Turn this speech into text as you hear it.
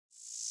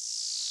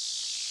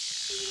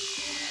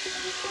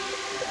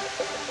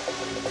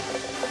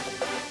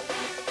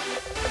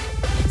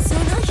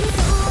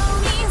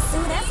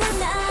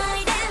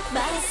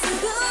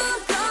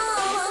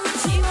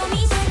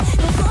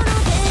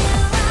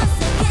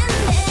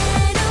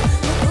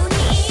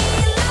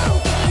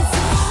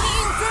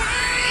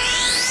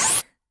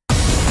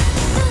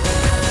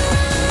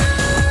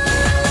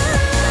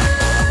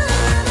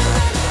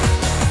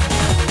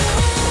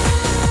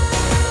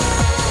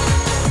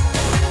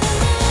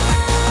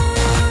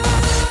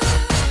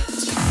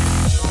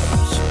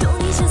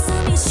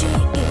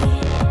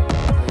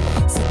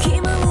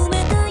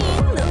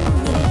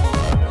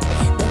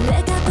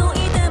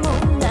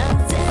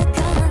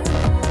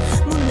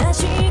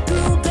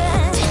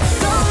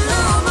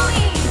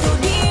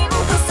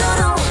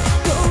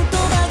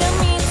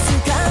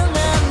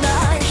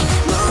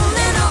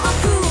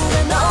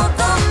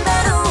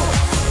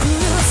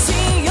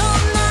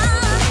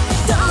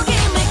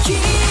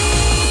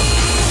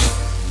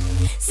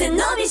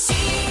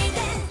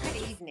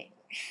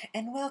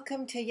And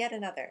welcome to yet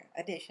another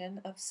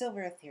edition of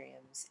Silver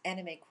Ethereum's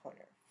Anime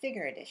Corner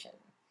Figure Edition.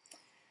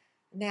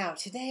 Now,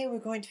 today we're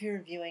going to be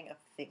reviewing a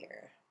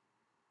figure.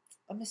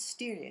 A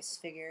mysterious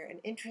figure, an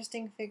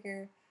interesting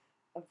figure,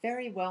 a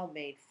very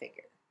well-made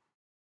figure.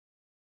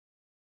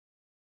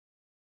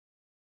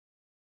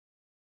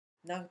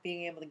 Not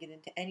being able to get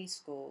into any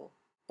school,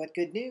 but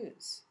good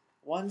news.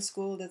 One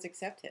school does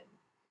accept him.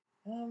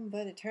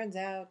 But it turns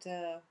out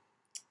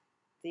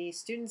the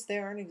students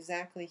there aren't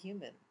exactly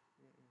human.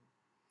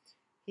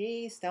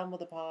 He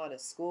stumbled upon a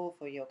school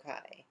for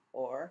yokai,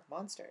 or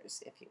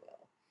monsters, if you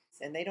will.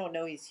 And they don't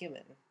know he's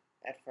human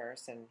at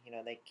first, and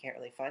they can't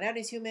really find out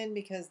he's human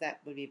because that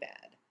would be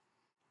bad.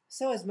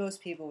 So as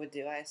most people would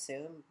do, I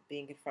assume,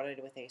 being confronted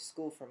with a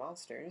school for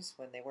monsters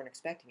when they weren't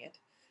expecting it,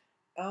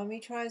 he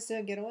tries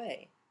to get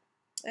away.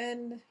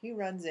 And he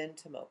runs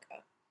into Moka.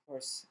 Of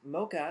course,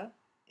 Moka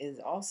is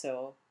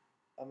also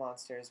a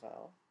monster as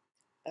well.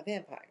 A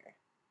vampire.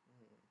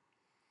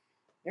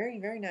 Very,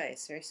 very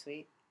nice, very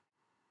sweet.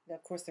 Now,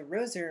 of course, the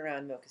rosary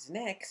around Moka's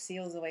neck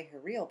seals away her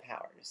real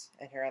powers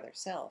and her other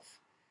self,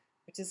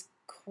 which is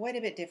quite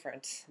a bit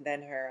different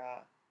than her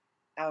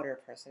outer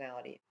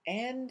personality.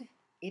 And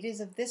it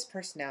is of this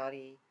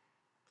personality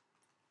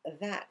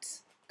that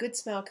Good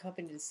Smile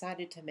Company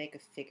decided to make a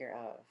figure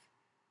of.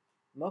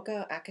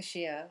 Moka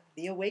Akashiya,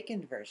 the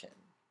awakened version,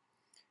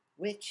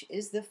 which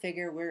is the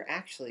figure we're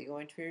actually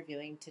going to be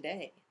reviewing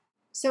today.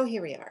 So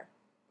here we are,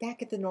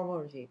 back at the normal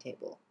review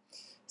table.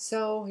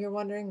 So you're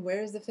wondering,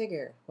 where's the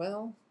figure?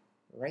 Well,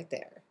 right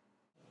there.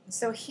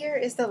 So here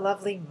is the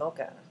lovely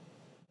Moka.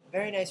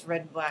 Very nice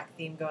red and black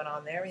theme going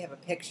on there. We have a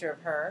picture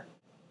of her,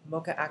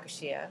 Moka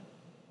Akashiya,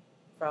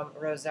 from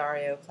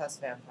Rosario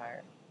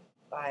Vampire,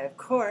 by, of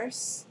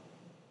course,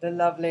 the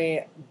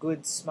lovely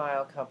Good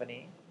Smile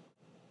Company.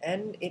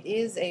 And it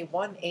is a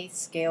 1/8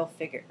 scale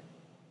figure,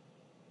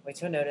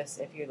 which you'll notice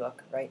if you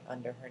look right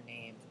under her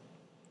name.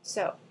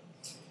 So,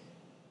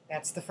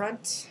 that's the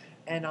front,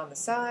 and on the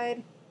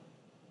side,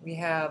 we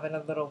have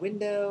a little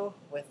window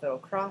with a little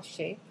cross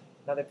shape,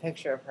 another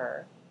picture of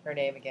her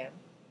name again,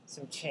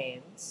 some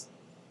chains.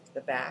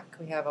 The back,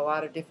 we have a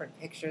lot of different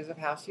pictures of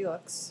how she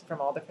looks from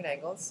all different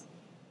angles.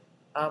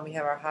 We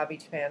have our Hobby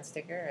Japan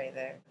sticker right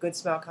there, Good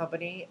Smile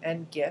Company,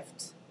 and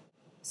gift.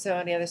 So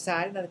on the other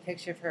side, another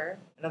picture of her,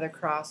 another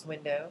cross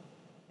window,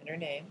 and her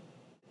name.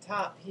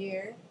 Top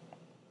here,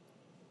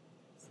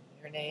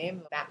 her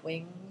name, bat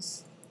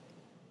wings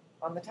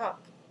on the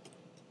top.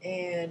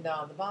 And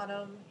on the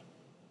bottom,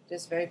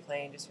 just very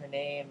plain, just her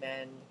name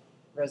and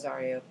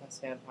Rosario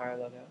Vampire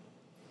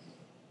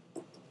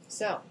logo.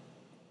 So,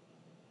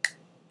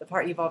 the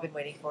part you've all been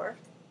waiting for.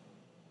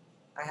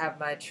 I have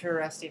my true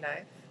rusty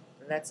knife.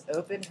 Let's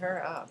open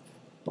her up.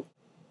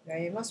 Now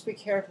you must be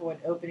careful when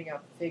opening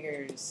up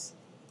figures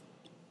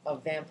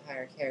of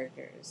vampire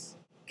characters,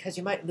 because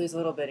you might lose a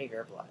little bit of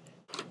your blood.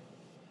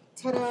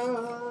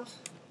 Ta-da!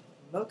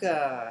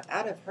 Moka,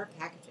 out of her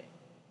packaging.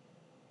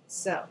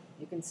 So,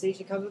 you can see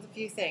she comes with a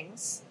few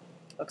things.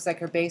 Looks like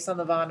her base on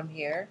the bottom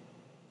here,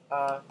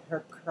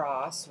 her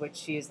cross, which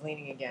she is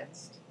leaning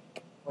against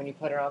when you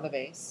put her on the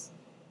base.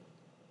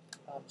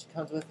 She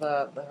comes with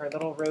her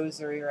little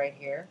rosary right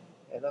here,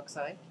 it looks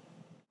like.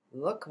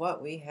 Look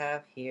what we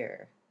have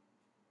here.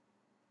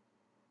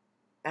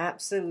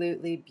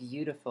 Absolutely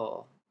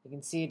beautiful. You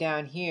can see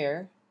down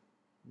here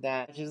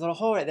that there's a little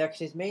hole right there because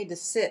she's made to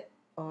sit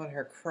on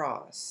her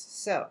cross.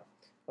 So,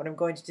 what I'm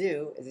going to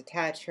do is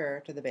attach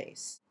her to the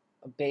base.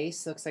 A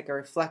base looks like a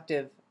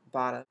reflective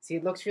bottom. See,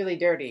 it looks really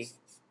dirty,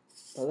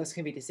 but this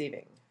can be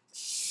deceiving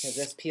because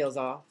this peels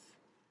off.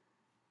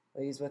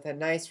 Leaves with a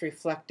nice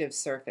reflective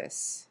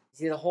surface.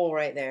 See the hole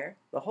right there?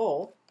 The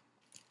hole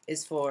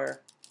is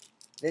for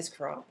this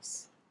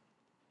cross.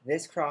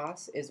 This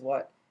cross is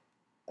what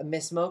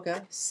Miss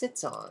Moka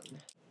sits on.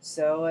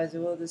 So as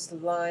we'll just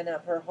line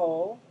up her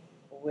hole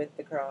with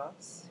the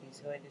cross, she's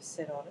going to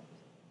sit on it.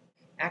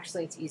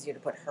 Actually, it's easier to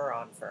put her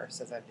on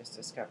first, as I've just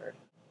discovered.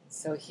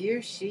 So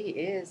here she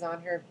is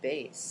on her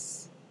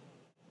base.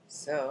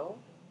 So,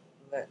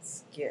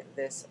 Let's get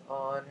this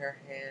on her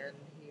hand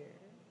here.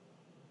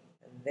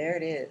 And there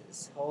it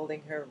is,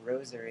 holding her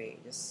rosary.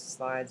 Just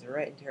slides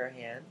right into her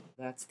hand.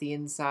 That's the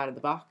inside of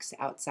the box,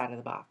 outside of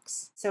the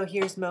box. So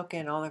here's Moka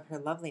in all of her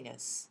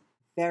loveliness.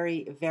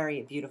 Very,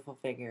 very beautiful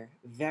figure.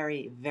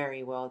 Very,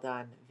 very well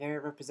done. Very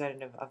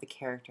representative of the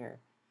character.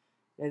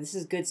 Now, this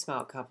is Good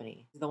Smile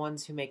Company, the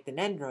ones who make the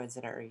Nendroids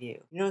that I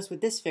review. You notice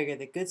with this figure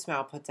that Good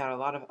Smile puts out a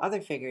lot of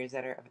other figures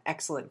that are of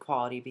excellent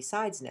quality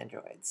besides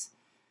Nendroids.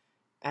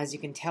 As you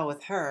can tell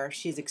with her,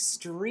 she's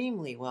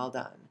extremely well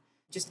done.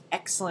 Just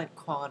excellent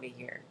quality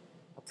here.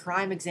 A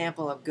prime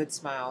example of Good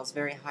Smile's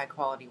very high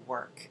quality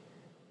work.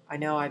 I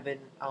know I've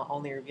been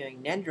only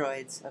reviewing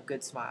Nendroids of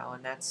Good Smile,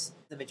 and that's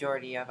the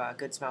majority of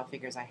Good Smile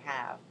figures I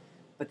have.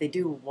 But they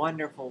do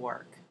wonderful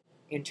work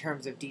in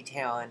terms of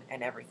detail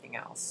and everything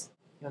else.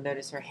 You'll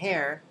notice her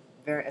hair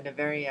in a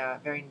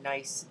very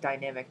nice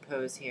dynamic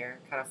pose here,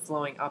 kind of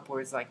flowing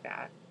upwards like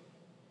that.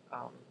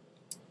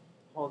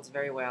 Holds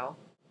very well.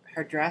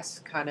 Her dress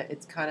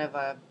it's kind of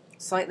a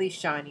slightly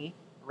shiny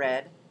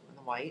red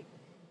and white.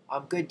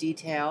 Good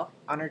detail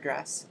on her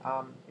dress.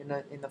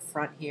 In the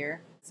front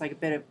here, it's like a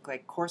bit of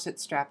like corset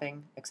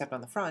strapping, except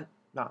on the front,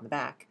 not on the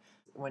back.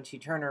 When she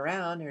turned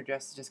around, her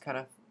dress is just kind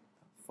of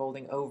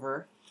folding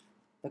over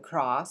the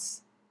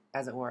cross,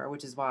 as it were,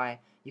 which is why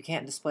you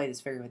can't display this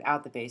figure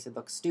without the base. It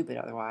looks stupid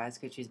otherwise,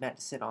 because she's meant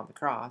to sit on the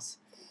cross.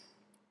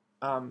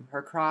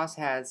 Her cross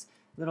has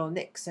little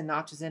nicks and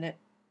notches in it,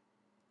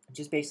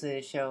 just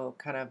basically to show,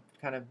 kind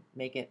of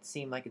make it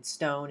seem like it's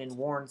stone and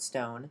worn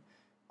stone,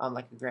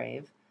 like a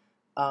grave.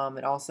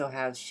 It also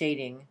has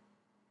shading,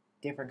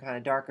 different kind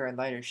of darker and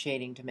lighter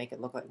shading to make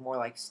it look like more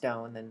like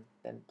stone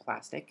than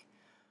plastic.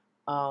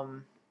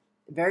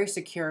 Very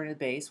secure in the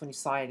base when you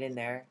slide it in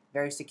there.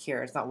 Very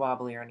secure. It's not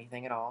wobbly or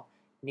anything at all.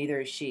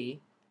 Neither is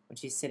she when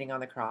she's sitting on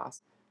the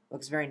cross.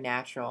 Looks very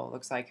natural.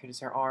 Looks like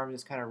her arms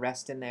just kind of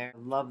rest in there.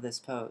 Love this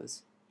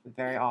pose.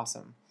 Very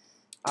awesome.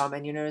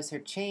 And you notice her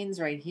chains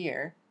right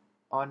here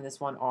on this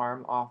one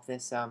arm off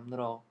this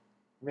little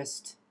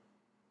wrist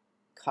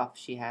cuff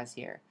she has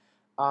here.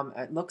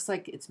 It looks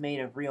like it's made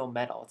of real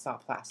metal. It's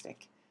not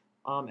plastic.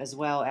 As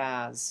well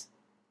as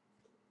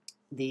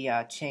the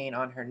chain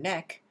on her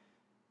neck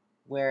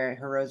where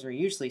her rosary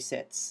usually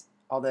sits,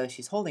 although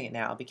she's holding it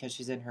now because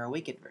she's in her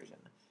awakened version.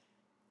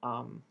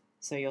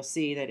 So you'll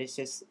see that it's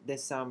just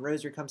this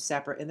rosary comes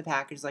separate in the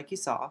package like you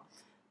saw.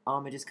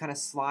 It just kind of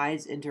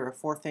slides into her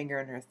forefinger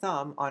and her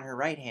thumb on her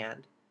right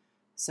hand.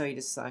 So you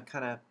just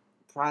kind of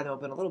pry them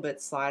open a little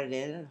bit, slide it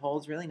in, and it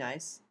holds really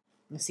nice.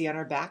 You see on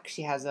her back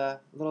she has a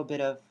little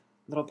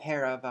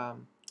pair of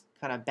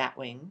kind of bat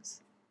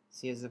wings.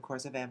 She is, of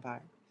course, a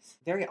vampire.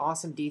 Very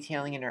awesome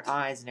detailing in her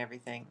eyes and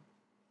everything.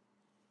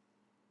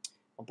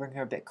 I'll bring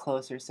her a bit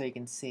closer so you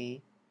can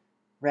see.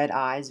 Red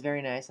eyes,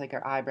 very nice, like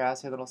her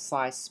eyebrows, her little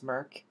sly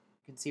smirk.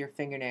 You can see her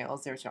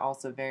fingernails, which are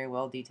also very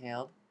well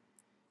detailed.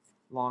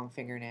 Long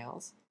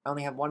fingernails. I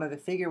only have one other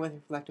figure with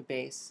reflective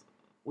base,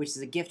 which is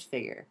a gift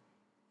figure.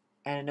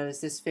 And I notice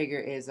this figure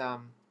is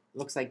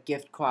looks like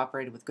gift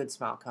cooperated with Good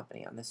Smile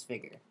Company on this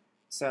figure.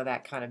 So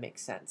that kind of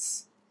makes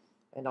sense.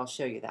 And I'll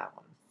show you that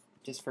one,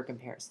 just for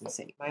comparison's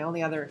sake. My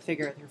only other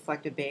figure with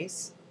reflective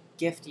base,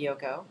 Gift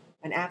Yoko.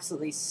 An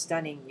absolutely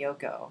stunning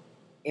Yoko,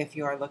 if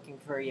you are looking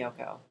for a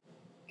Yoko.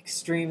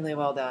 Extremely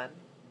well done,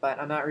 but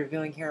I'm not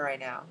reviewing here right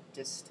now,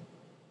 just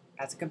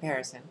as a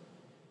comparison.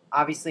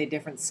 Obviously a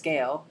different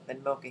scale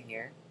than Moka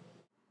here.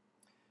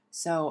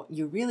 So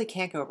you really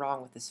can't go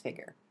wrong with this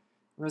figure.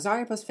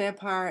 Rosario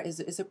Vampire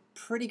is a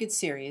pretty good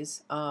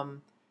series.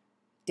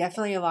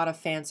 Definitely a lot of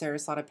fan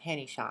service, a lot of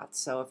panty shots.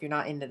 So if you're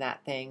not into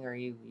that thing or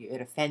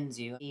it offends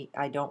you,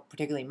 I don't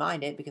particularly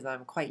mind it because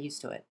I'm quite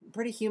used to it.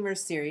 Pretty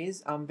humorous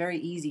series, very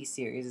easy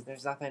series.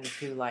 There's nothing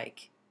too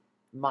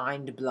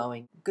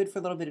mind-blowing. Good for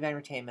a little bit of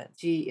entertainment.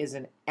 She is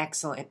an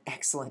excellent,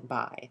 excellent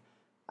buy.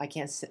 I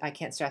can't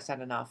stress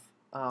that enough.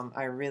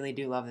 I really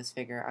do love this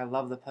figure. I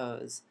love the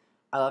pose.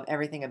 I love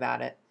everything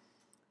about it.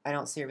 I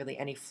don't see really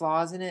any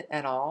flaws in it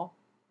at all.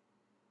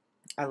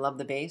 I love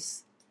the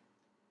base.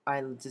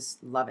 I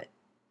just love it.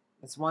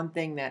 It's one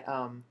thing that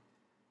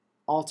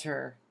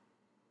Alter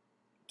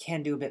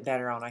can do a bit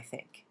better on, I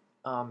think.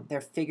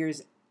 Their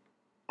figures,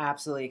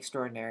 absolutely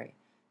extraordinary.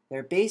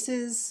 Their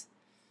bases,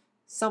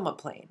 somewhat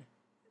plain.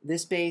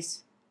 This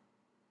base,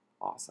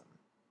 awesome.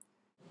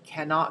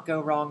 Cannot go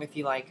wrong if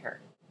you like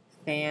her.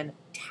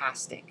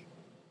 Fantastic.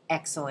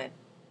 Excellent.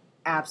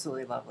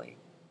 Absolutely lovely.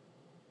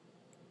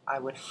 I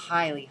would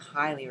highly,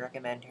 highly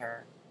recommend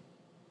her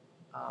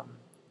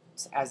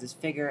as this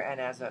figure and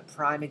as a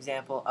prime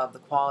example of the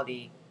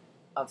quality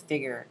of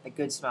figure the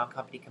Good Smile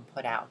Company can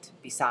put out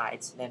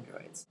besides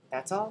Nendroids.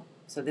 That's all.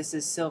 So this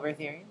is Silver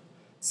Ethereum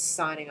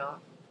signing off.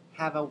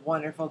 Have a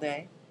wonderful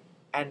day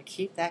and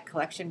keep that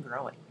collection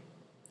growing.